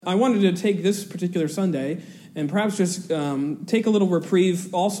I wanted to take this particular Sunday and perhaps just take a little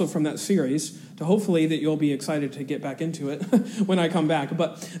reprieve also from that series to hopefully that you'll be excited to get back into it when I come back.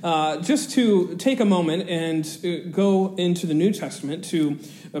 But just to take a moment and go into the New Testament to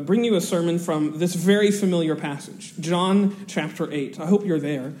bring you a sermon from this very familiar passage, John chapter 8. I hope you're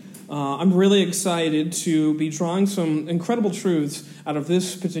there. I'm really excited to be drawing some incredible truths out of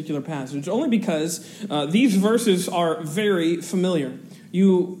this particular passage, only because these verses are very familiar.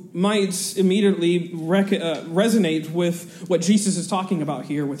 You might immediately resonate with what Jesus is talking about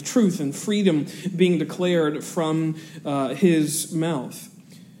here, with truth and freedom being declared from his mouth.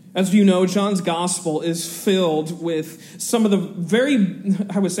 As you know, John's gospel is filled with some of the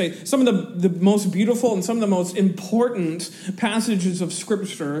some of the most beautiful and some of the most important passages of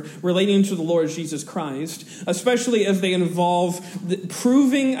Scripture relating to the Lord Jesus Christ, especially as they involve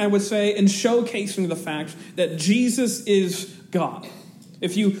proving, and showcasing the fact that Jesus is God.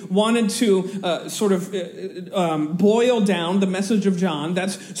 If you wanted to boil down the message of John,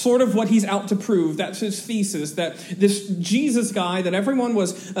 that's sort of what he's out to prove. That's his thesis, that this Jesus guy that everyone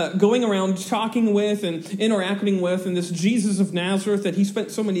was going around talking with and interacting with, and this Jesus of Nazareth that he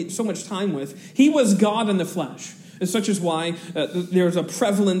spent so much time with, he was God in the flesh. And such is why there's a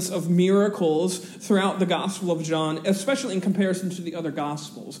prevalence of miracles throughout the Gospel of John, especially in comparison to the other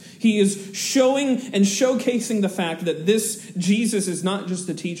Gospels. He is showing and showcasing the fact that this Jesus is not just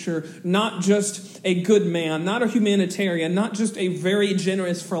a teacher, not just a good man, not a humanitarian, not just a very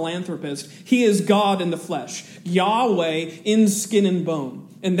generous philanthropist. He is God in the flesh, Yahweh in skin and bone.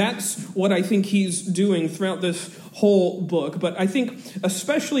 And that's what I think he's doing throughout this whole book. But I think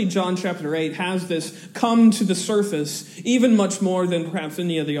especially John chapter 8 has this come to the surface even much more than perhaps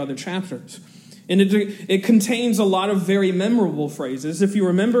any of the other chapters. And it contains a lot of very memorable phrases. If you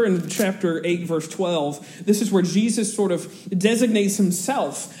remember in chapter 8, verse 12, this is where Jesus sort of designates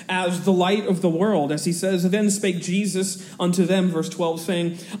himself as the light of the world. As he says, "Then spake Jesus unto them," verse 12,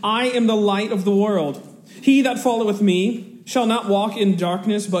 saying, "I am the light of the world. He that followeth me shall not walk in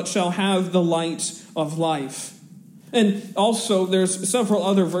darkness, but shall have the light of life." And also, there's several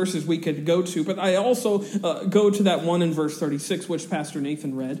other verses we could go to, but I also go to that one in verse 36, which Pastor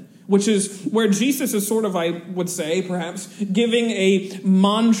Nathan read, which is where Jesus is sort of, I would say, perhaps, giving a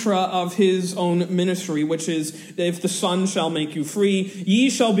mantra of his own ministry, which is, "If the Son shall make you free, ye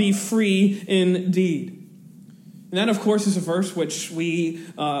shall be free indeed." And that, of course, is a verse which we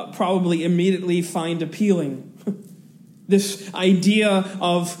probably immediately find appealing. This idea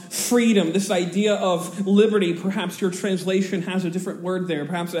of freedom, this idea of liberty. Perhaps your translation has a different word there.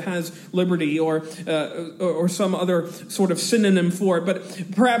 Perhaps it has liberty or some other sort of synonym for it.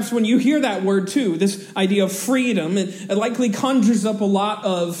 But perhaps when you hear that word too, this idea of freedom, it likely conjures up a lot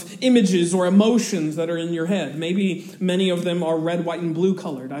of images or emotions that are in your head. Maybe many of them are red, white, and blue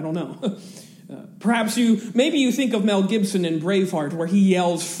colored. I don't know. Perhaps you think of Mel Gibson in Braveheart, where he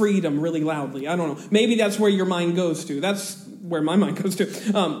yells freedom really loudly. I don't know. Maybe that's where your mind goes to. That's where my mind goes to.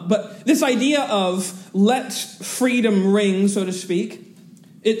 But this idea of let freedom ring, so to speak,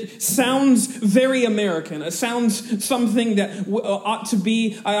 it sounds very American. It sounds something that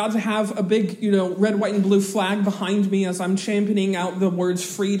I ought to have a big, red, white, and blue flag behind me as I'm championing out the words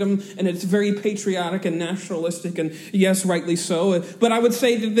freedom. And it's very patriotic and nationalistic, and yes, rightly so. But I would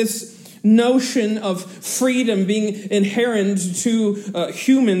say that this notion of freedom being inherent to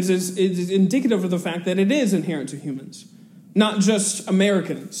humans is indicative of the fact that it is inherent to humans, not just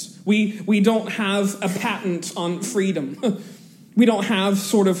Americans. We don't have a patent on freedom. We don't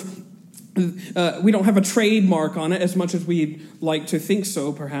have we don't have a trademark on it as much as we'd like to think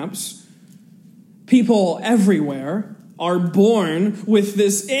so, perhaps. People everywhere are born with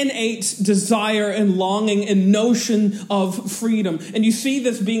this innate desire and longing and notion of freedom. And you see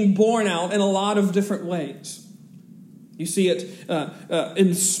this being born out in a lot of different ways. You see it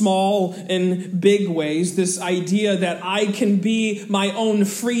in small and big ways, this idea that I can be my own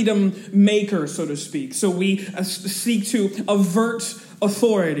freedom maker, so to speak. So we seek to avert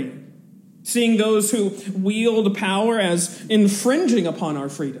authority, seeing those who wield power as infringing upon our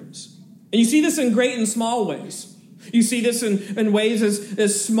freedoms. And you see this in great and small ways. You see this in ways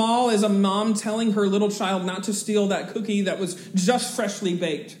as small as a mom telling her little child not to steal that cookie that was just freshly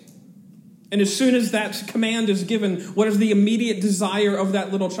baked. And as soon as that command is given, what is the immediate desire of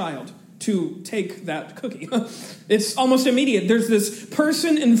that little child? To take that cookie. It's almost immediate. There's this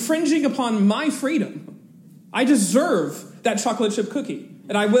person infringing upon my freedom. I deserve that chocolate chip cookie,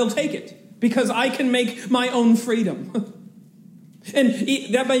 and I will take it because I can make my own freedom.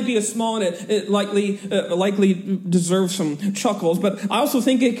 And that might be a small, and it likely deserves some chuckles, but I also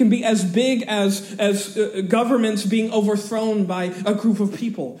think it can be as big as governments being overthrown by a group of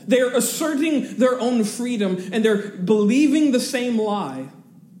people. They're asserting their own freedom, and they're believing the same lie.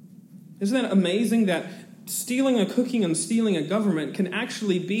 Isn't that amazing that stealing a cookie and stealing a government can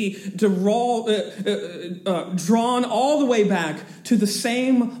actually be drawn all the way back to the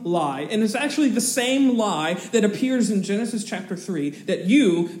same lie. And it's actually the same lie that appears in Genesis chapter 3, that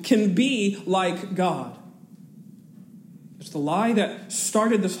you can be like God. It's the lie that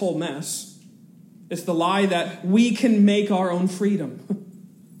started this whole mess. It's the lie that we can make our own freedom.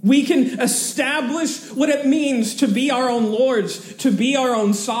 We can establish what it means to be our own lords, to be our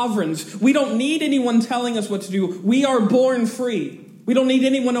own sovereigns. We don't need anyone telling us what to do. We are born free. We don't need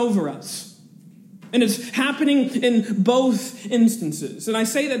anyone over us. And it's happening in both instances. And I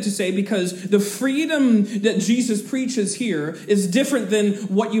say that to say because the freedom that Jesus preaches here is different than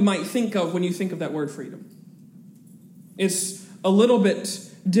what you might think of when you think of that word freedom. It's a little bit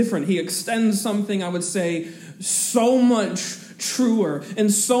different. He extends something, I would say, so much truer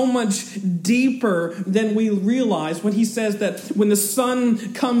and so much deeper than we realize when he says that when the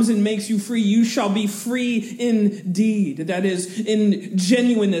Son comes and makes you free, you shall be free indeed. That is, in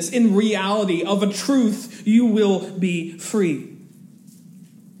genuineness, in reality of a truth, you will be free.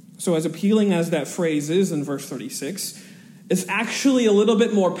 So as appealing as that phrase is in verse 36, it's actually a little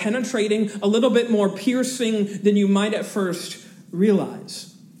bit more penetrating, a little bit more piercing than you might at first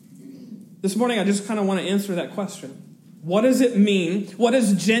realize. This morning, I just kind of want to answer that question. What does it mean? What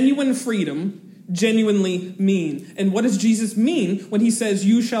does genuine freedom genuinely mean? And what does Jesus mean when he says,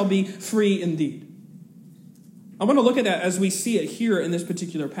 you shall be free indeed? I want to look at that as we see it here in this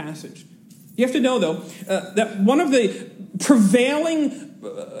particular passage. You have to know, though, that one of the prevailing,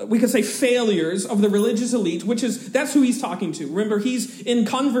 we could say, failures of the religious elite, that's who he's talking to. Remember, he's in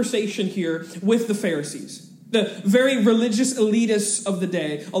conversation here with the Pharisees, the very religious elitists of the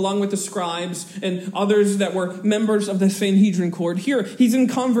day, along with the scribes and others that were members of the Sanhedrin court. Here, he's in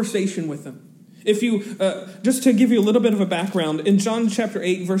conversation with them. If you, just to give you a little bit of a background, in John chapter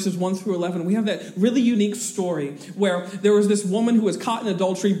 8, verses 1 through 11, we have that really unique story where there was this woman who was caught in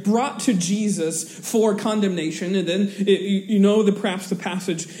adultery, brought to Jesus for condemnation, and then, perhaps the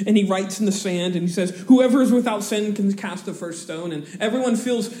passage, and he writes in the sand, and he says, whoever is without sin can cast the first stone, and everyone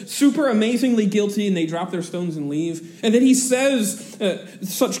feels super amazingly guilty, and they drop their stones and leave. And then he says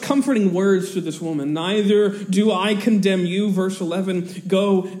such comforting words to this woman, neither do I condemn you, verse 11,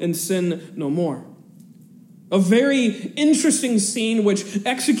 go and sin no more. A very interesting scene which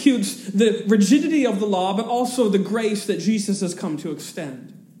executes the rigidity of the law, but also the grace that Jesus has come to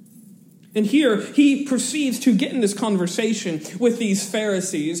extend. And here, he proceeds to get in this conversation with these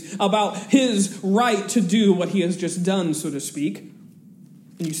Pharisees about his right to do what he has just done, so to speak.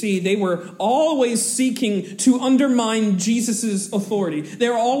 And you see, they were always seeking to undermine Jesus' authority. They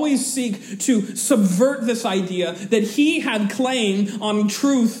were always seek to subvert this idea that he had claim on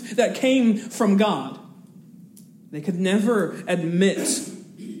truth that came from God. They could never admit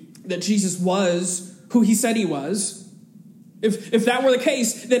that Jesus was who he said he was. If that were the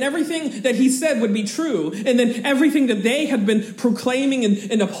case, then everything that he said would be true. And then everything that they had been proclaiming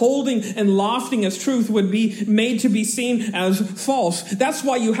and upholding and lofting as truth would be made to be seen as false. That's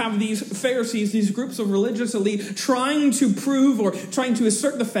why you have these Pharisees, these groups of religious elite, trying to prove or trying to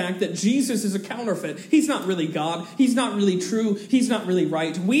assert the fact that Jesus is a counterfeit. He's not really God. He's not really true. He's not really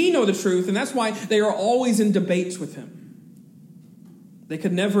right. We know the truth, and that's why they are always in debates with him. They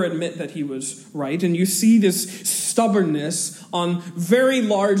could never admit that he was right. And you see this stubbornness on very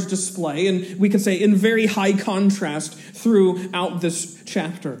large display, and we could say in very high contrast throughout this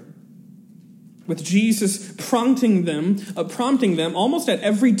chapter, with Jesus prompting them almost at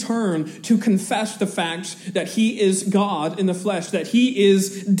every turn to confess the fact that he is God in the flesh, that he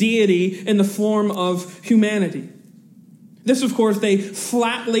is deity in the form of humanity. This, of course, they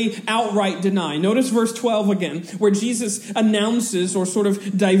flatly outright deny. Notice verse 12 again, where Jesus announces or sort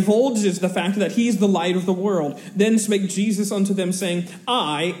of divulges the fact that he is the light of the world. Then spake Jesus unto them, saying,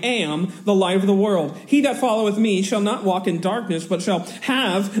 I am the light of the world. He that followeth me shall not walk in darkness, but shall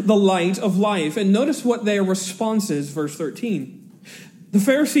have the light of life. And notice what their response is, verse 13. The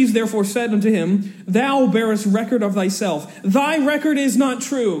Pharisees therefore said unto him, Thou bearest record of thyself. Thy record is not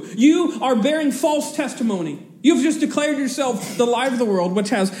true. You are bearing false testimony. You've just declared yourself the light of the world, which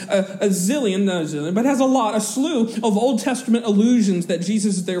has a slew of Old Testament allusions that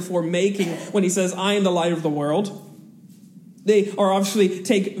Jesus is therefore making when he says, I am the light of the world. They are obviously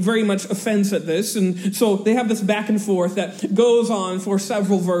take very much offense at this, and so they have this back and forth that goes on for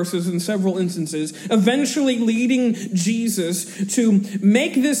several verses and several instances, eventually leading Jesus to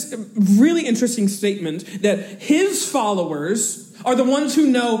make this really interesting statement that his followers are the ones who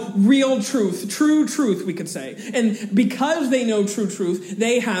know real truth, true truth, we could say. And because they know true truth,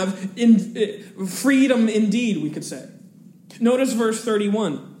 they have freedom indeed, we could say. Notice verse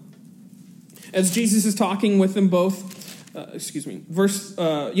 31. As Jesus is talking with them both, verse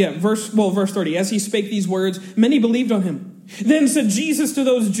 30. As he spake these words, many believed on him. Then said Jesus to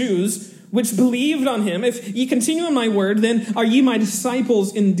those Jews which believed on him, if ye continue in my word, then are ye my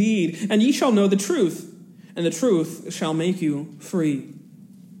disciples indeed, and ye shall know the truth, and the truth shall make you free.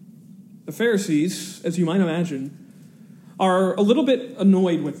 The Pharisees, as you might imagine, are a little bit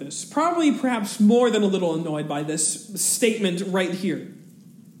annoyed with this. Probably, perhaps more than a little annoyed by this statement right here.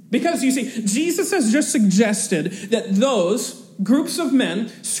 Because, you see, Jesus has just suggested that those groups of men,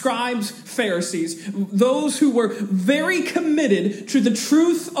 scribes, Pharisees, those who were very committed to the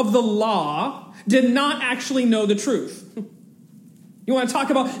truth of the law, did not actually know the truth. You want to talk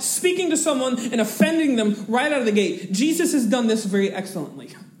about speaking to someone and offending them right out of the gate? Jesus has done this very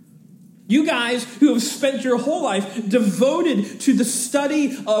excellently. You guys who have spent your whole life devoted to the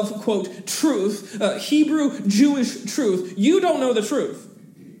study of, quote, truth, Hebrew Jewish truth, you don't know the truth.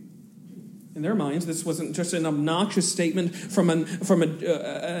 In their minds, this wasn't just an obnoxious statement from a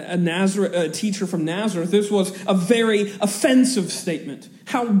teacher from Nazareth. This was a very offensive statement.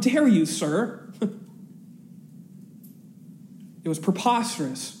 How dare you, sir? It was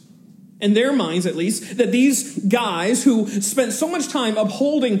preposterous. In their minds, at least, that these guys who spent so much time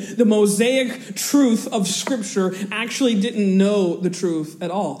upholding the Mosaic truth of Scripture actually didn't know the truth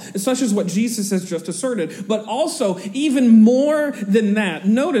at all. And such is what Jesus has just asserted. But also, even more than that,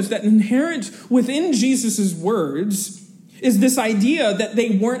 notice that inherent within Jesus' words is this idea that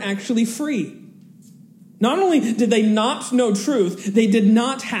they weren't actually free. Not only did they not know truth, they did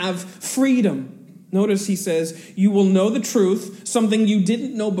not have freedom. Notice he says, you will know the truth, something you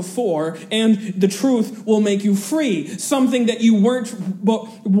didn't know before, and the truth will make you free, something that you weren't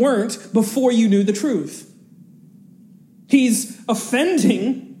before you knew the truth. He's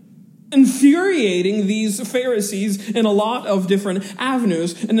offending, infuriating these Pharisees in a lot of different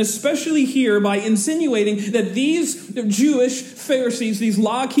avenues, and especially here by insinuating that these Jewish Pharisees, these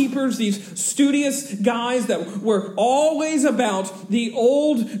law keepers, these studious guys that were always about the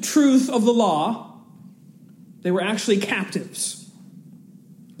old truth of the law, they were actually captives.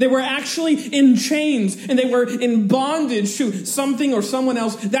 They were actually in chains, and they were in bondage to something or someone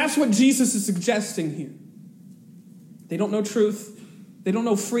else. That's what Jesus is suggesting here. They don't know truth. They don't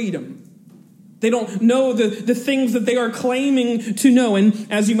know freedom. They don't know the things that they are claiming to know. And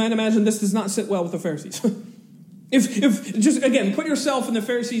as you might imagine, this does not sit well with the Pharisees. If just, again, put yourself in the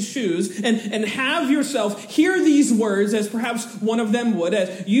Pharisees' shoes and have yourself hear these words as perhaps one of them would,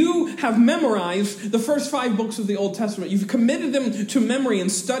 as you have memorized the first 5 books of the Old Testament. You've committed them to memory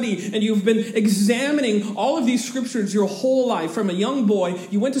and study, and you've been examining all of these scriptures your whole life. From a young boy,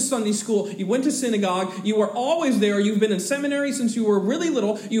 you went to Sunday school, you went to synagogue, you were always there, you've been in seminary since you were really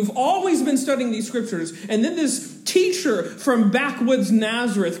little, you've always been studying these scriptures, and then this teacher from backwoods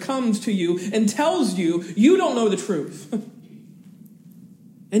Nazareth comes to you and tells you, you don't know the truth.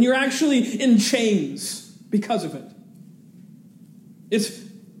 And you're actually in chains because of it. It's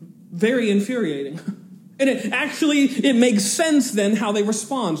very infuriating. And it makes sense then how they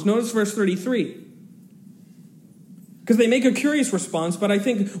respond. Notice verse 33. Because they make a curious response, but I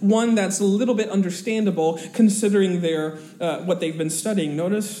think one that's a little bit understandable considering their what they've been studying.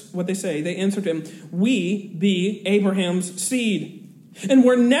 Notice what they say. They answered him, we be Abraham's seed, and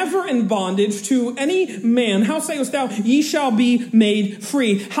were never in bondage to any man. How sayest thou, ye shall be made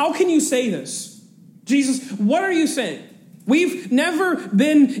free? How can you say this? Jesus, what are you saying? We've never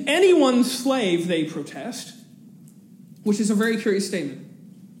been anyone's slave, they protest, which is a very curious statement.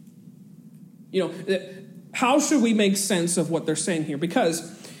 You know, how should we make sense of what they're saying here?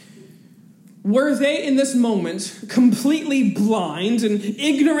 Because were they in this moment completely blind and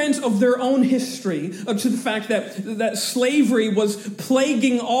ignorant of their own history, to the fact that slavery was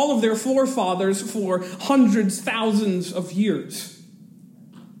plaguing all of their forefathers for hundreds, thousands of years?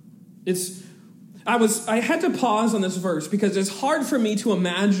 I had to pause on this verse because it's hard for me to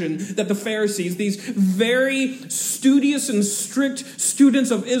imagine that the Pharisees, these very studious and strict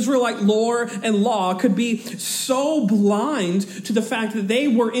students of Israelite lore and law, could be so blind to the fact that they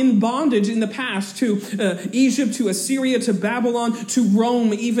were in bondage in the past to Egypt, to Assyria, to Babylon, to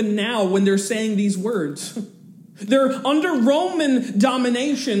Rome, even now when they're saying these words. They're under Roman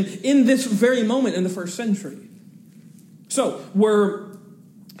domination in this very moment in the first century. So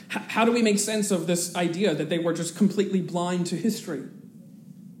how do we make sense of this idea that they were just completely blind to history?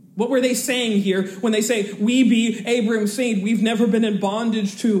 What were they saying here when they say, we be Abraham's seed, we've never been in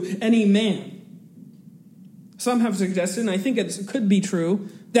bondage to any man? Some have suggested, and I think it could be true,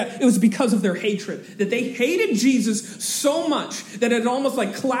 that it was because of their hatred, that they hated Jesus so much that it almost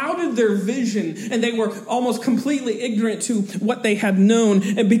like clouded their vision, and they were almost completely ignorant to what they had known,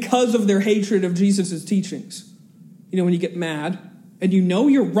 and because of their hatred of Jesus' teachings. You know, when you get mad, and you know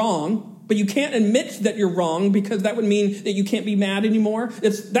you're wrong, but you can't admit that you're wrong because that would mean that you can't be mad anymore.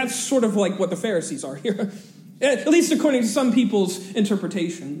 That's sort of like what the Pharisees are here, at least according to some people's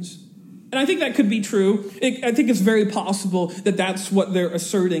interpretations. And I think that could be true. I think it's very possible that that's what they're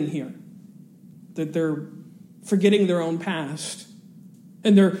asserting here, that they're forgetting their own past,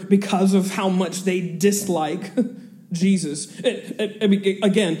 and because of how much they dislike Jesus.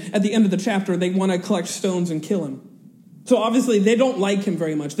 Again, at the end of the chapter, they want to collect stones and kill him. So obviously they don't like him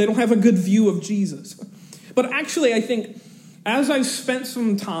very much. They don't have a good view of Jesus. But actually, I think as I've spent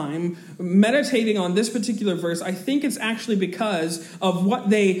some time meditating on this particular verse, I think it's actually because of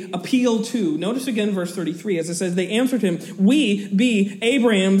what they appeal to. Notice again verse 33 as it says, they answered him, we be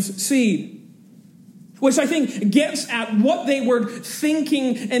Abraham's seed. Which I think gets at what they were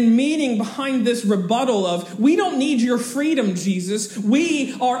thinking and meaning behind this rebuttal of, we don't need your freedom, Jesus.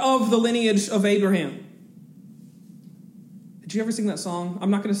 We are of the lineage of Abraham. Did you ever sing that song? I'm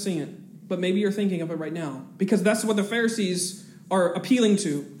not going to sing it, but maybe you're thinking of it right now, because that's what the Pharisees are appealing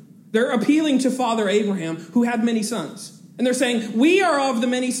to. They're appealing to Father Abraham, who had many sons. And they're saying, we are of the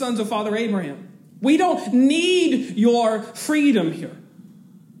many sons of Father Abraham. We don't need your freedom here.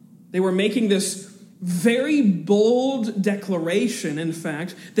 They were making this very bold declaration, in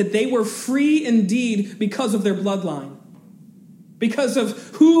fact, that they were free indeed because of their bloodline. Because of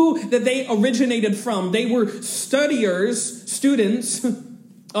who that they originated from. They were students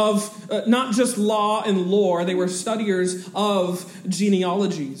of not just law and lore. They were studiers of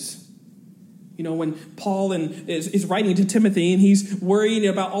genealogies. You know, when Paul is writing to Timothy and he's worried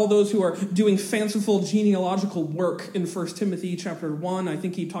about all those who are doing fanciful genealogical work in 1 Timothy chapter 1, I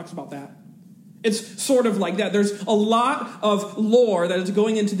think he talks about that. It's sort of like that. There's a lot of lore that is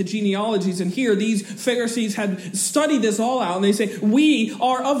going into the genealogies. And here, these Pharisees had studied this all out. And they say, we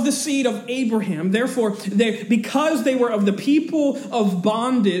are of the seed of Abraham. Therefore, because they were of the people of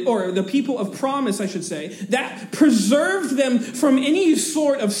bondage, or the people of promise, I should say, that preserved them from any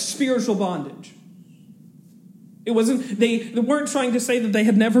sort of spiritual bondage. It wasn't, they weren't trying to say that they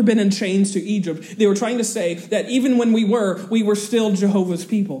had never been in chains to Egypt. They were trying to say that even when we were still Jehovah's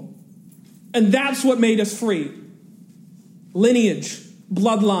people. And that's what made us free. Lineage,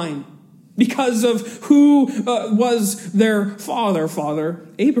 bloodline, because of who was their father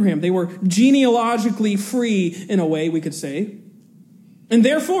Abraham. They were genealogically free in a way, we could say. And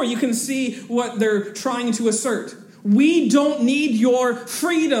therefore, you can see what they're trying to assert. We don't need your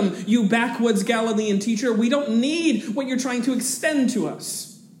freedom, you backwoods Galilean teacher. We don't need what you're trying to extend to us.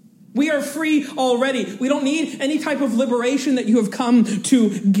 We are free already. We don't need any type of liberation that you have come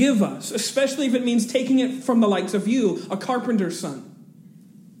to give us, especially if it means taking it from the likes of you, a carpenter's son.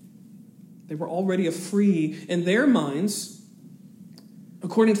 They were already free in their minds,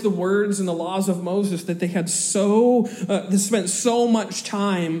 according to the words and the laws of Moses, that they had spent so much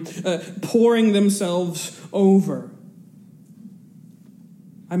time pouring themselves over.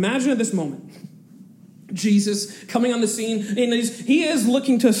 Imagine at this moment, Jesus coming on the scene, and he is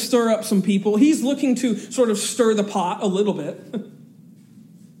looking to stir up some people. He's looking to sort of stir the pot a little bit.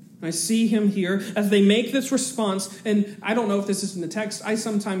 I see him here as they make this response, and I don't know if this is in the text. I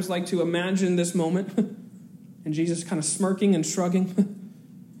sometimes like to imagine this moment, and Jesus kind of smirking and shrugging.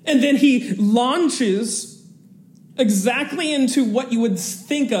 And then he launches exactly into what you would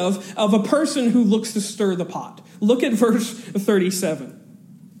think of a person who looks to stir the pot. Look at verse 37.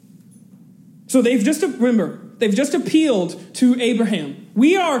 So they've just appealed to Abraham.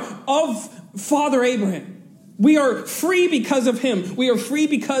 We are of Father Abraham. We are free because of him. We are free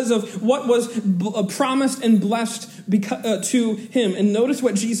because of what was promised and blessed to him. And notice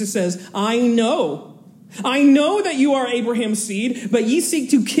what Jesus says, I know that you are Abraham's seed, but ye seek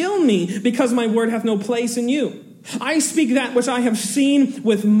to kill me because my word hath no place in you. I speak that which I have seen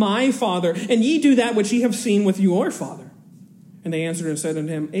with my father, and ye do that which ye have seen with your father. And they answered and said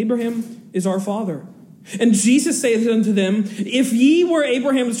unto him, Abraham is our father. And Jesus saith unto them, if ye were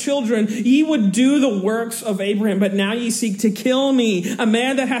Abraham's children, ye would do the works of Abraham. But now ye seek to kill me, a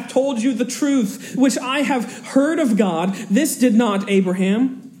man that hath told you the truth, which I have heard of God. This did not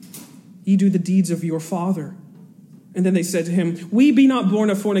Abraham. Ye do the deeds of your father. And then they said to him, we be not born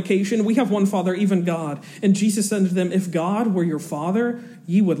of fornication. We have one Father, even God. And Jesus said to them, if God were your Father,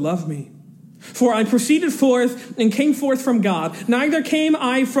 ye would love me. For I proceeded forth and came forth from God. Neither came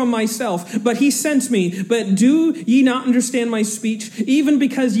I from myself, but he sent me. But do ye not understand my speech, even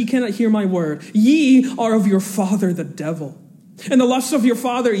because ye cannot hear my word? Ye are of your father the devil. And the lusts of your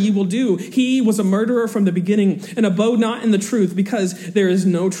father ye will do. He was a murderer from the beginning, and abode not in the truth, because there is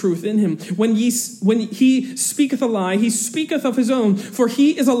no truth in him. When he speaketh a lie, he speaketh of his own, for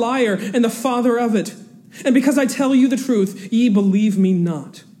he is a liar and the father of it. And because I tell you the truth, ye believe me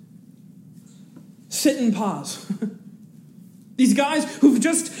not. Sit and pause. These guys who've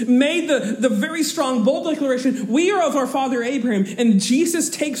just made the very strong, bold declaration, we are of our father Abraham. And Jesus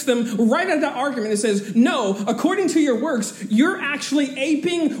takes them right out of that argument and says, no, according to your works, you're actually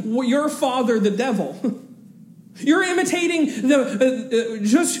aping your father, the devil. You're imitating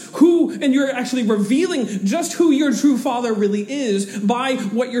just who, and you're actually revealing just who your true father really is by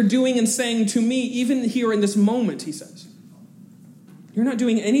what you're doing and saying to me, even here in this moment, he says. You're not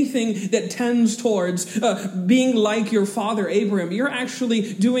doing anything that tends towards being like your father Abraham. You're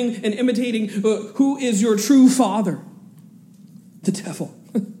actually doing and imitating who is your true father, the devil.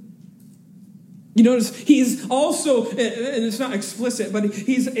 You notice he's also, and it's not explicit, but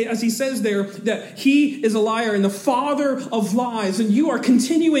he's, as he says there, that he is a liar and the father of lies. And you are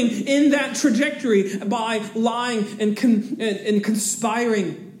continuing in that trajectory by lying and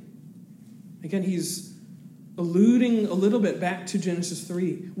conspiring. Again, he's alluding a little bit back to Genesis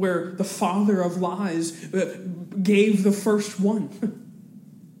 3, where the father of lies gave the first one.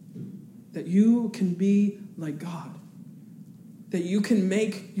 That you can be like God. That you can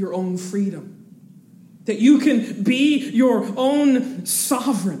make your own freedom. That you can be your own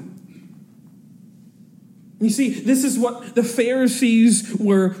sovereign. You see, this is what the Pharisees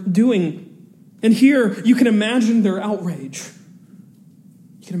were doing. And here you can imagine their outrage.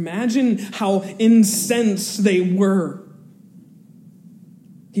 You can imagine how incensed they were.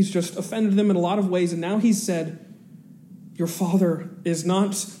 He's just offended them in a lot of ways. And now he's said, your father is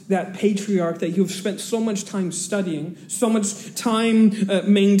not that patriarch that you've spent so much time studying, so much time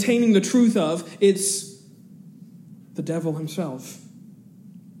maintaining the truth of. It's the devil himself.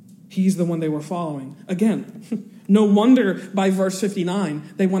 He's the one they were following. Again, no wonder by verse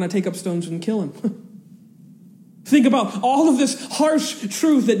 59, they want to take up stones and kill him. Think about all of this harsh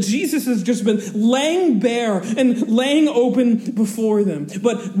truth that Jesus has just been laying bare and laying open before them.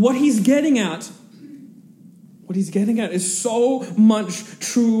 But what he's getting at is so much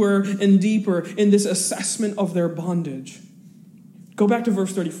truer and deeper in this assessment of their bondage. Go back to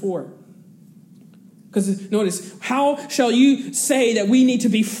verse 34. Because notice, how shall you say that we need to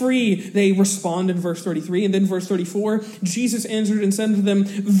be free? They respond in verse 33. And then verse 34, Jesus answered and said to them,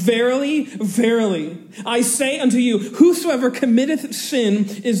 verily, verily, I say unto you, whosoever committeth sin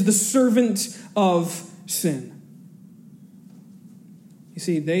is the servant of sin. You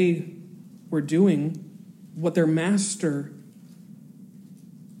see, they were doing what their master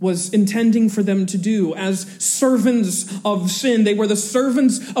was intending for them to do as servants of sin. They were the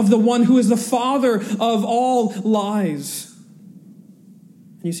servants of the one who is the father of all lies.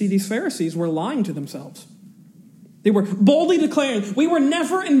 And you see, these Pharisees were lying to themselves. They were boldly declaring, we were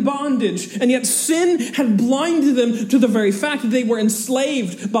never in bondage, and yet sin had blinded them to the very fact that they were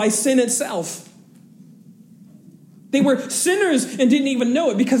enslaved by sin itself. They were sinners and didn't even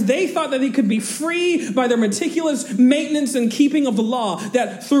know it because they thought that they could be free by their meticulous maintenance and keeping of the law.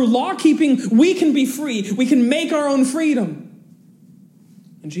 That through law keeping, we can be free. We can make our own freedom.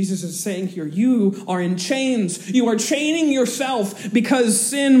 And Jesus is saying here, you are in chains. You are chaining yourself because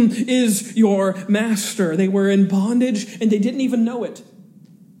sin is your master. They were in bondage and they didn't even know it.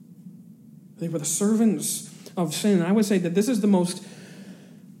 They were the servants of sin. And I would say that this is the most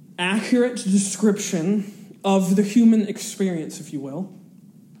accurate description of the human experience, if you will.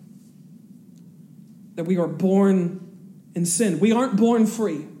 That we are born in sin. We aren't born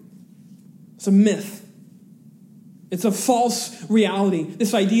free. It's a myth. It's a false reality.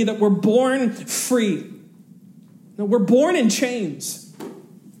 This idea that we're born free. No, we're born in chains.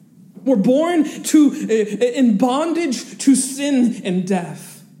 We're born in bondage to sin and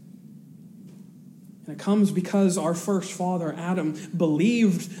death. And it comes because our first father, Adam,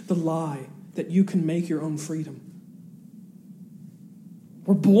 believed the lie that you can make your own freedom.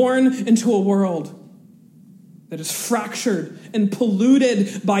 We're born into a world that is fractured and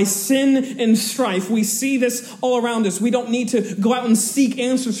polluted by sin and strife. We see this all around us. We don't need to go out and seek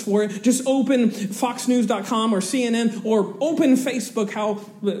answers for it. Just open foxnews.com or CNN or open Facebook,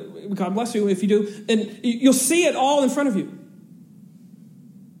 God bless you if you do, and you'll see it all in front of you.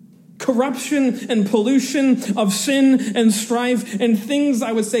 corruption and pollution of sin and strife and things,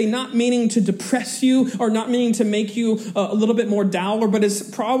 I would say, not meaning to depress you or not meaning to make you a little bit more dour, but it's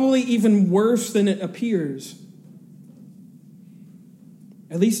probably even worse than it appears.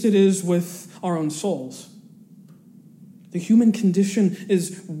 At least it is with our own souls. The human condition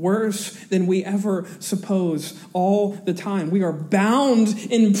is worse than we ever suppose all the time. We are bound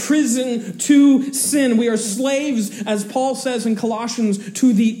in prison to sin. We are slaves, as Paul says in Colossians,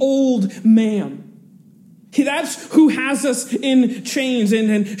 to the old man. That's who has us in chains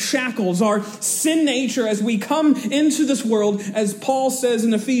and in shackles. Our sin nature as we come into this world, as Paul says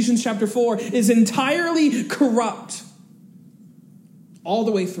in Ephesians chapter 4, is entirely corrupt all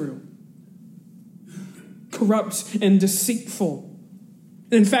the way through. Corrupt and deceitful.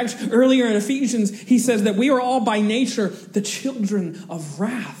 In fact, earlier in Ephesians, he says that we are all by nature the children of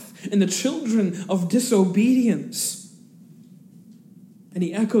wrath and the children of disobedience. And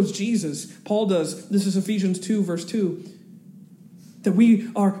he echoes Jesus. Paul does. This is Ephesians 2, verse 2. That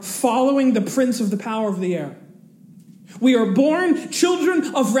we are following the prince of the power of the air. We are born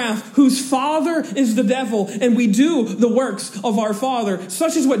children of wrath, whose father is the devil, and we do the works of our father.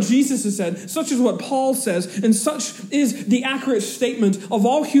 Such is what Jesus has said, such is what Paul says, and such is the accurate statement of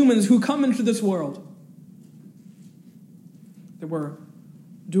all humans who come into this world. That we're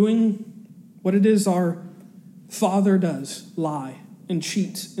doing what it is our father does, lie and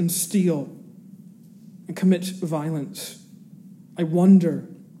cheat and steal and commit violence. I wonder,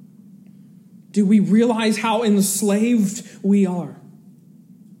 do we realize how enslaved we are?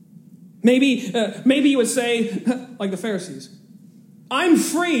 Maybe you would say, like the Pharisees, I'm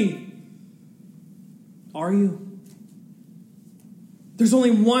free. Are you? There's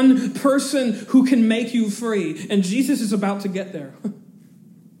only one person who can make you free, and Jesus is about to get there.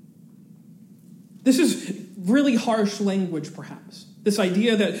 This is really harsh language, perhaps. This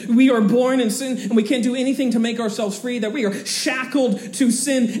idea that we are born in sin and we can't do anything to make ourselves free, that we are shackled to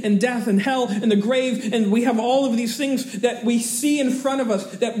sin and death and hell and the grave, and we have all of these things that we see in front of us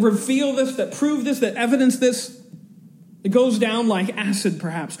that reveal this, that prove this, that evidence this. It goes down like acid,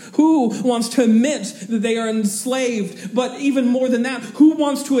 perhaps. Who wants to admit that they are enslaved? But even more than that, who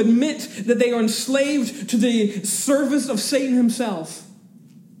wants to admit that they are enslaved to the service of Satan himself?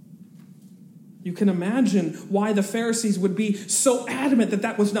 You can imagine why the Pharisees would be so adamant that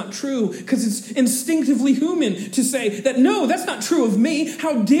that was not true, because it's instinctively human to say that, no, that's not true of me.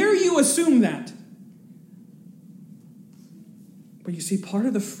 How dare you assume that? But you see, part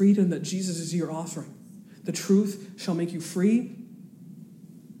of the freedom that Jesus is here offering, the truth shall make you free,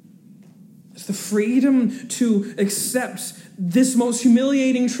 it's the freedom to accept this most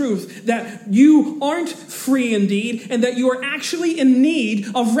humiliating truth, that you aren't free indeed, and that you are actually in need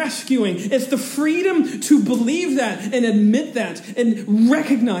of rescuing. It's the freedom to believe that and admit that and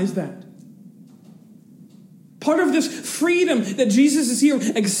recognize that. Part of this freedom that Jesus is here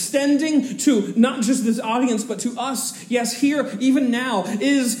extending to not just this audience, but to us, yes, here, even now,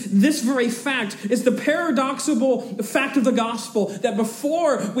 is this very fact. It's the paradoxical fact of the gospel that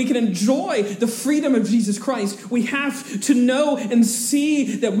before we can enjoy the freedom of Jesus Christ, we have to know and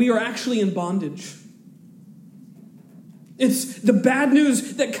see that we are actually in bondage. It's the bad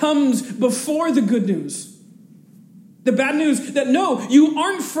news that comes before the good news. The bad news that no, you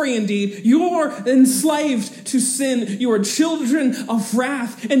aren't free indeed. You're enslaved to sin. You are children of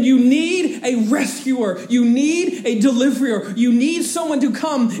wrath. And you need a rescuer. You need a deliverer. You need someone to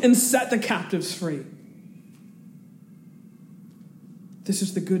come and set the captives free. This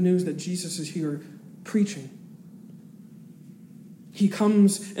is the good news that Jesus is here preaching. He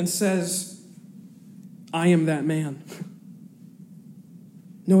comes and says, I am that man.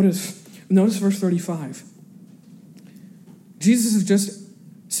 Notice verse 35. Jesus has just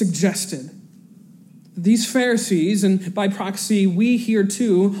suggested that these Pharisees, and by proxy, we here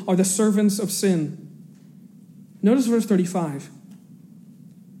too, are the servants of sin. Notice verse 35.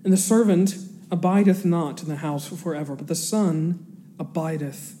 And the servant abideth not in the house forever, but the Son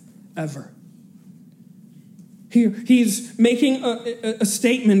abideth ever. Here, he's making a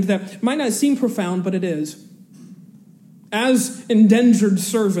statement that might not seem profound, but it is. As indentured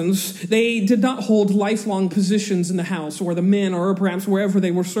servants, they did not hold lifelong positions in the house or the men or perhaps wherever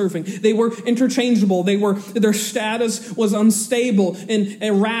they were serving. They were interchangeable. Their status was unstable and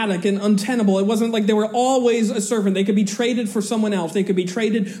erratic and untenable. It wasn't like they were always a servant. They could be traded for someone else. They could be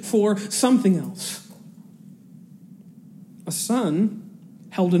traded for something else. A son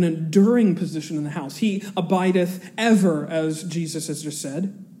held an enduring position in the house. He abideth ever, as Jesus has just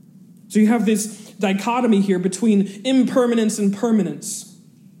said. So you have this dichotomy here between impermanence and permanence.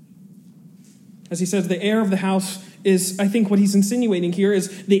 As he says, the heir of the house is, I think what he's insinuating here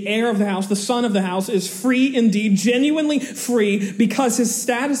is the heir of the house, the son of the house, is free indeed, genuinely free, because his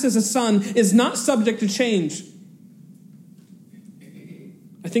status as a son is not subject to change.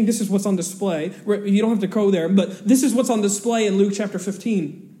 I think this is what's on display. You don't have to go there, but this is what's on display in Luke chapter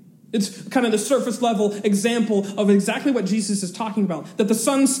 15. It's kind of the surface level example of exactly what Jesus is talking about, that the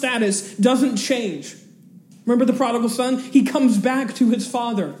son's status doesn't change. Remember the prodigal son? He comes back to his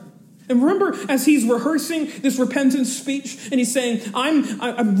father. And remember, as he's rehearsing this repentance speech, and he's saying,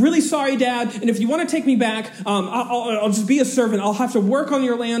 I'm really sorry, Dad, and if you want to take me back, I'll just be a servant. I'll have to work on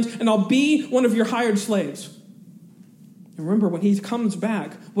your land, and I'll be one of your hired slaves. And remember, when he comes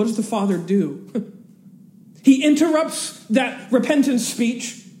back, what does the father do? He interrupts that repentance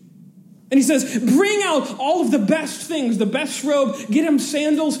speech, and he says, bring out all of the best things, the best robe, get him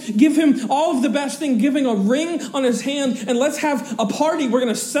sandals, give him all of the best thing, giving a ring on his hand, and let's have a party. We're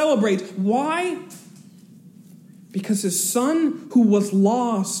going to celebrate. Why? Because his son who was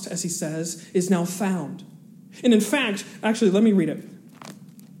lost, as he says, is now found. And in fact, actually, let me read it.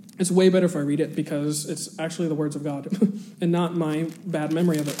 It's way better if I read it because it's actually the words of God and not my bad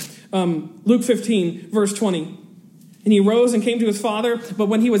memory of it. Luke 15, verse 20. And he rose and came to his father, but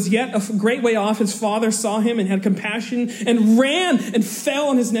when he was yet a great way off, his father saw him and had compassion and ran and fell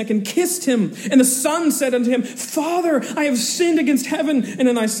on his neck and kissed him. And the son said unto him, Father, I have sinned against heaven and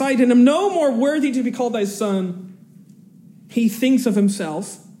in thy sight, and am no more worthy to be called thy son. He thinks of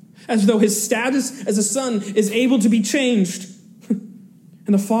himself as though his status as a son is able to be changed.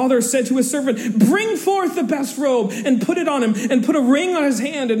 And the father said to his servant, bring forth the best robe and put it on him, and put a ring on his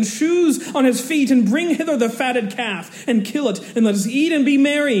hand and shoes on his feet, and bring hither the fatted calf and kill it, and let us eat and be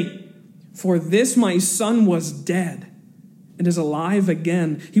merry. For this my son was dead and is alive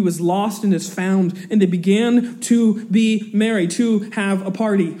again. He was lost and is found. And they began to be merry, to have a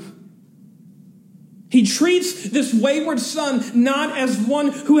party. He treats this wayward son not as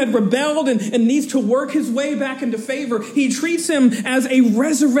one who had rebelled and needs to work his way back into favor. He treats him as a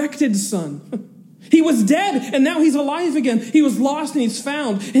resurrected son. He was dead and now he's alive again. He was lost and he's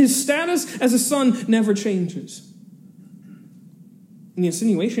found. His status as a son never changes. And the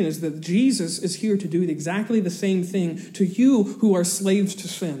insinuation is that Jesus is here to do exactly the same thing to you who are slaves to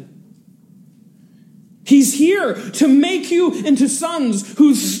sin. He's here to make you into sons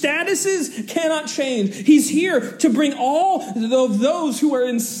whose statuses cannot change. He's here to bring all of those who are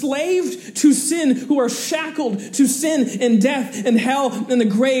enslaved to sin, who are shackled to sin and death and hell and the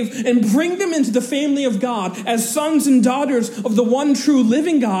grave, and bring them into the family of God as sons and daughters of the one true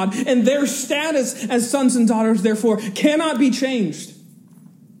living God, and their status as sons and daughters, therefore, cannot be changed.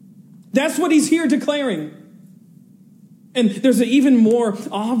 That's what he's here declaring. And there's an even more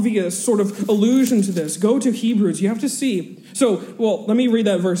obvious sort of allusion to this. Go to Hebrews. You have to see. Let me read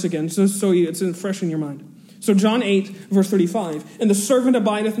that verse again so it's fresh in your mind. So John 8, verse 35. And the servant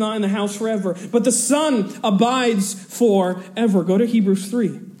abideth not in the house forever, but the son abides forever. Go to Hebrews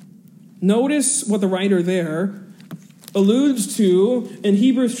 3. Notice what the writer there alludes to in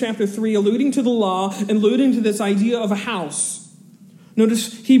Hebrews chapter 3, alluding to the law, alluding to this idea of a house.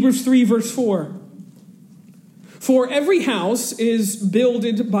 Notice Hebrews 3, verse 4. For every house is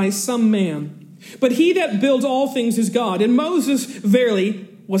builded by some man, but he that builds all things is God. And Moses verily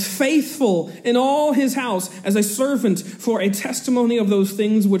was faithful in all his house as a servant for a testimony of those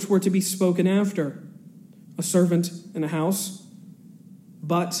things which were to be spoken after. A servant in a house,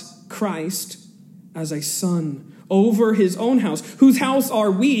 but Christ as a son over his own house. Whose house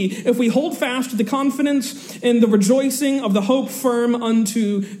are we, if we hold fast to the confidence and the rejoicing of the hope firm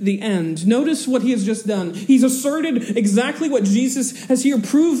unto the end? Notice what he has just done. He's asserted exactly what Jesus has here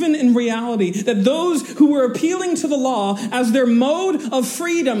proven in reality, that those who were appealing to the law as their mode of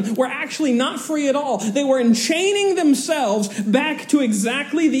freedom were actually not free at all. They were enchaining themselves back to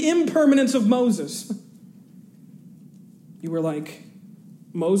exactly the impermanence of Moses. You were like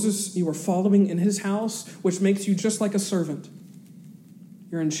Moses, you were following in his house, which makes you just like a servant.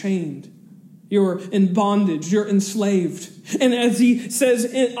 You're enchained. You're in bondage. You're enslaved. And as he says,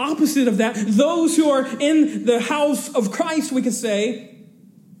 in opposite of that, those who are in the house of Christ, we could say,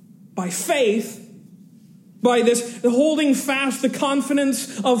 by faith, by this holding fast the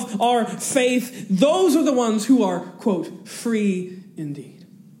confidence of our faith, those are the ones who are, quote, free indeed.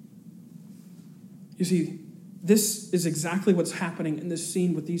 You see, this is exactly what's happening in this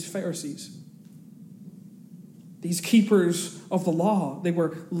scene with these Pharisees. These keepers of the law, they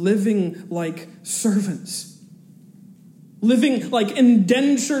were living like servants. Living like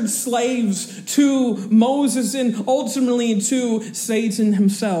indentured slaves to Moses and ultimately to Satan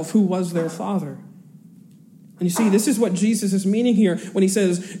himself, who was their father. And you see, this is what Jesus is meaning here when he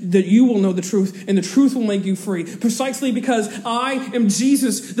says that you will know the truth and the truth will make you free. Precisely because I am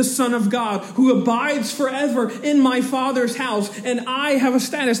Jesus, the Son of God, who abides forever in my Father's house. And I have a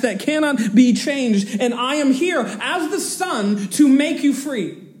status that cannot be changed. And I am here as the Son to make you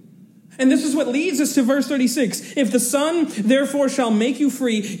free. And this is what leads us to verse 36. If the Son therefore shall make you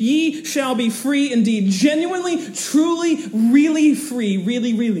free, ye shall be free indeed. Genuinely, truly, really free.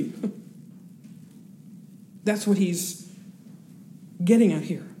 Really, really. That's what he's getting at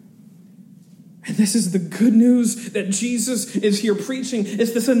here. And this is the good news that Jesus is here preaching.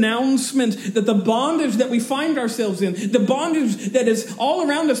 It's this announcement that the bondage that we find ourselves in, the bondage that is all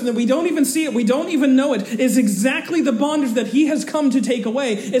around us and that we don't even see it, we don't even know it, is exactly the bondage that he has come to take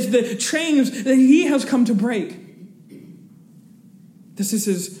away. It's the chains that he has come to break. This is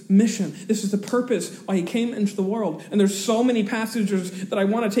his mission. This is the purpose why he came into the world. And there's so many passages that I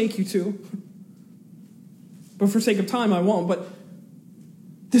want to take you to. But for sake of time, I won't. But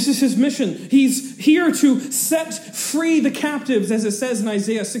this is his mission. He's here to set free the captives, as it says in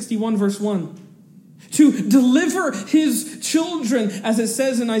Isaiah 61, verse 1. To deliver his children, as it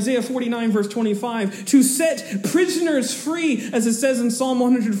says in Isaiah 49, verse 25. To set prisoners free, as it says in Psalm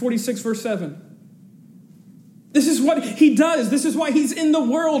 146, verse 7. This is what he does. This is why he's in the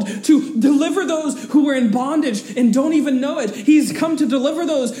world, to deliver those who are in bondage and don't even know it. He's come to deliver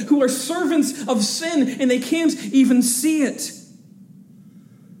those who are servants of sin and they can't even see it.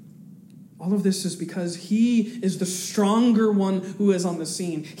 All of this is because he is the stronger one who is on the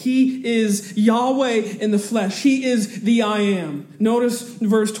scene. He is Yahweh in the flesh. He is the I am. Notice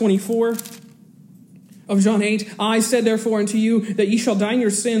verse 24. Of John 8, I said therefore unto you that ye shall die in your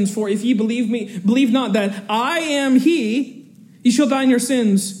sins, for if ye believe not that I am he, ye shall die in your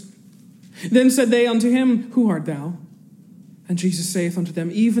sins. Then said they unto him, Who art thou? And Jesus saith unto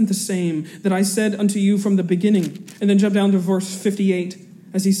them, Even the same that I said unto you from the beginning. And then jump down to verse 58,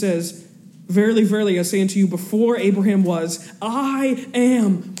 as he says, Verily, verily, I say unto you, before Abraham was, I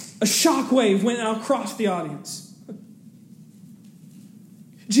am. A shockwave went across the audience.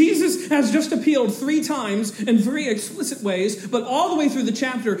 Jesus has just appealed 3 times in very explicit ways, but all the way through the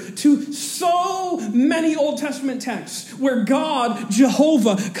chapter to so many Old Testament texts where God,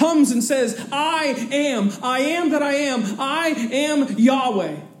 Jehovah, comes and says, I am that I am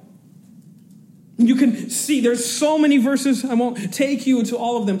Yahweh. You can see there's so many verses, I won't take you to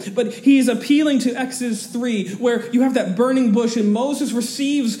all of them, but he is appealing to Exodus 3, where you have that burning bush and Moses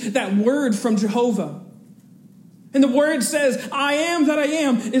receives that word from Jehovah. And the word says, I am that I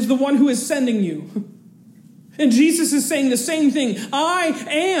am is the one who is sending you. And Jesus is saying the same thing. I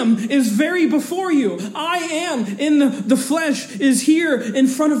am is very before you. I am in the flesh is here in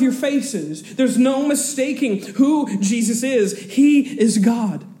front of your faces. There's no mistaking who Jesus is. He is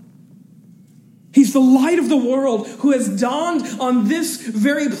God. He's the light of the world who has dawned on this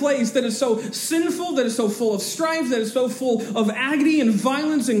very place that is so sinful, that is so full of strife, that is so full of agony and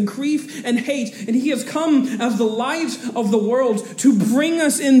violence and grief and hate. And he has come as the light of the world to bring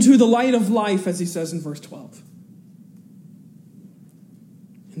us into the light of life, as he says in verse 12.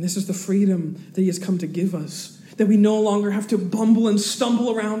 And this is the freedom that he has come to give us. That we no longer have to bumble and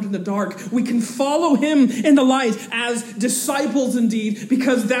stumble around in the dark. We can follow him in the light as disciples indeed,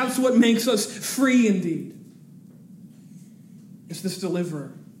 because that's what makes us free indeed. It's this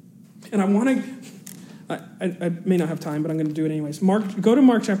deliverer. And I want to, I may not have time, but I'm going to do it anyways. Go to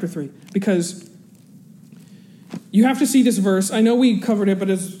Mark chapter 3, because you have to see this verse. I know we covered it, but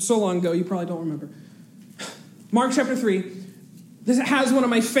it's so long ago, you probably don't remember. Mark chapter 3. This has one of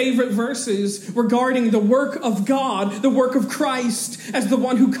my favorite verses regarding the work of God, the work of Christ as the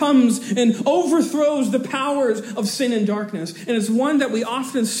one who comes and overthrows the powers of sin and darkness. And it's one that we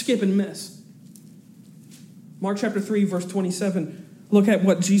often skip and miss. Mark chapter 3, verse 27. Look at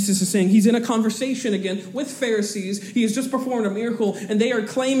what Jesus is saying. He's in a conversation again with Pharisees. He has just performed a miracle, and they are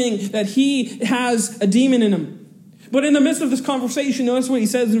claiming that he has a demon in him. But in the midst of this conversation, notice what he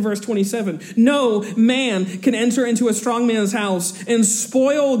says in verse 27. No man can enter into a strong man's house and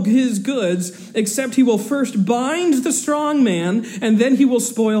spoil his goods, except he will first bind the strong man, and then he will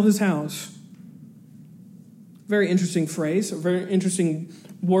spoil his house. Very interesting phrase, a very interesting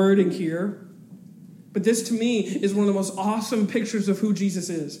wording here. But this, to me, is one of the most awesome pictures of who Jesus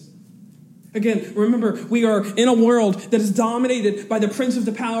is. Again, remember, we are in a world that is dominated by the prince of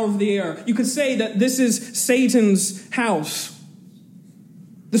the power of the air. You could say that this is Satan's house,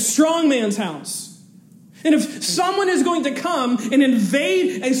 the strong man's house. And if someone is going to come and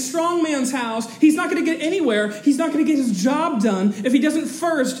invade a strong man's house, he's not going to get anywhere. He's not going to get his job done if he doesn't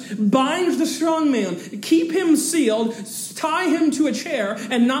first bind the strong man, keep him sealed, tie him to a chair,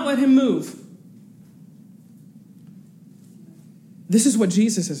 and not let him move. This is what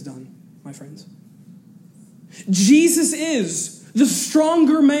Jesus has done, my friends. Jesus is the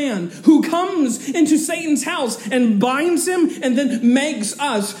stronger man who comes into Satan's house and binds him and then makes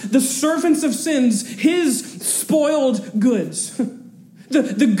us, the servants of sins, his spoiled goods.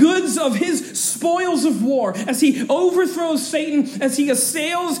 The goods of his spoils of war as he overthrows Satan, as he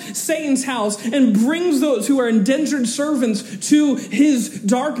assails Satan's house and brings those who are indentured servants to his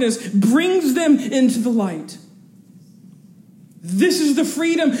darkness, brings them into the light. This is the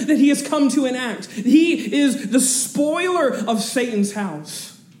freedom that he has come to enact. He is the spoiler of Satan's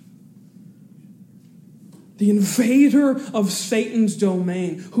house. The invader of Satan's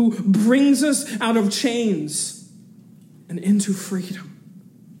domain, who brings us out of chains and into freedom.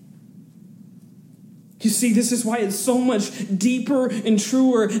 You see, this is why it's so much deeper and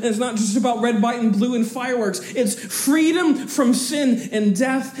truer. And it's not just about red, white, and blue and fireworks. It's freedom from sin and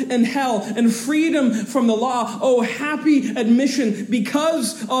death and hell and freedom from the law. Oh, happy admission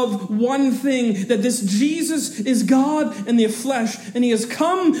because of one thing, that this Jesus is God in the flesh, and he has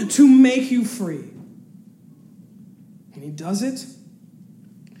come to make you free. And he does it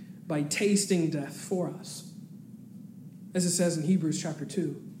by tasting death for us. As it says in Hebrews chapter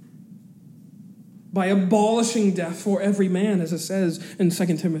 2. By abolishing death for every man, as it says in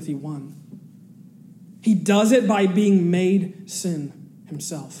 2 Timothy 1. He does it by being made sin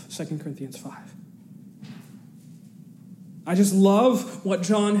himself, 2 Corinthians 5. I just love what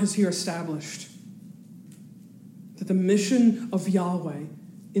John has here established. That the mission of Yahweh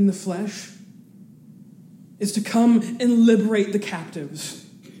in the flesh is to come and liberate the captives.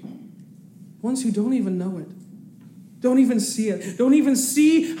 Ones who don't even know it. Don't even see it. Don't even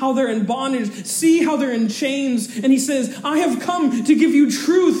see how they're in bondage. See how they're in chains. And he says, I have come to give you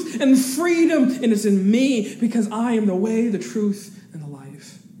truth and freedom. And it's in me because I am the way, the truth, and the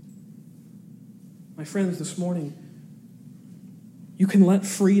life. My friends, this morning, you can let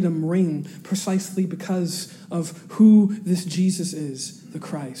freedom ring precisely because of who this Jesus is, the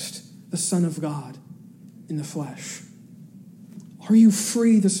Christ, the Son of God in the flesh. Are you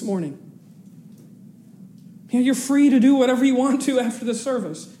free this morning? Yeah, you're free to do whatever you want to after the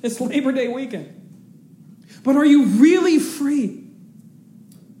service. It's Labor Day weekend. But are you really free?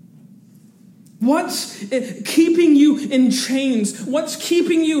 What's keeping you in chains? What's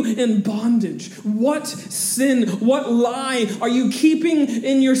keeping you in bondage? What sin, what lie are you keeping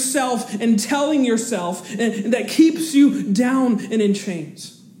in yourself and telling yourself that keeps you down and in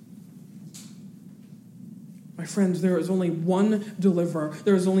chains? My friends, there is only one deliverer.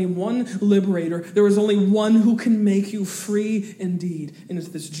 There is only one liberator. There is only one who can make you free indeed. And it's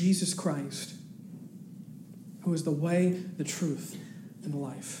this Jesus Christ, who is the way, the truth, and the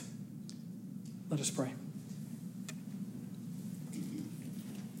life. Let us pray.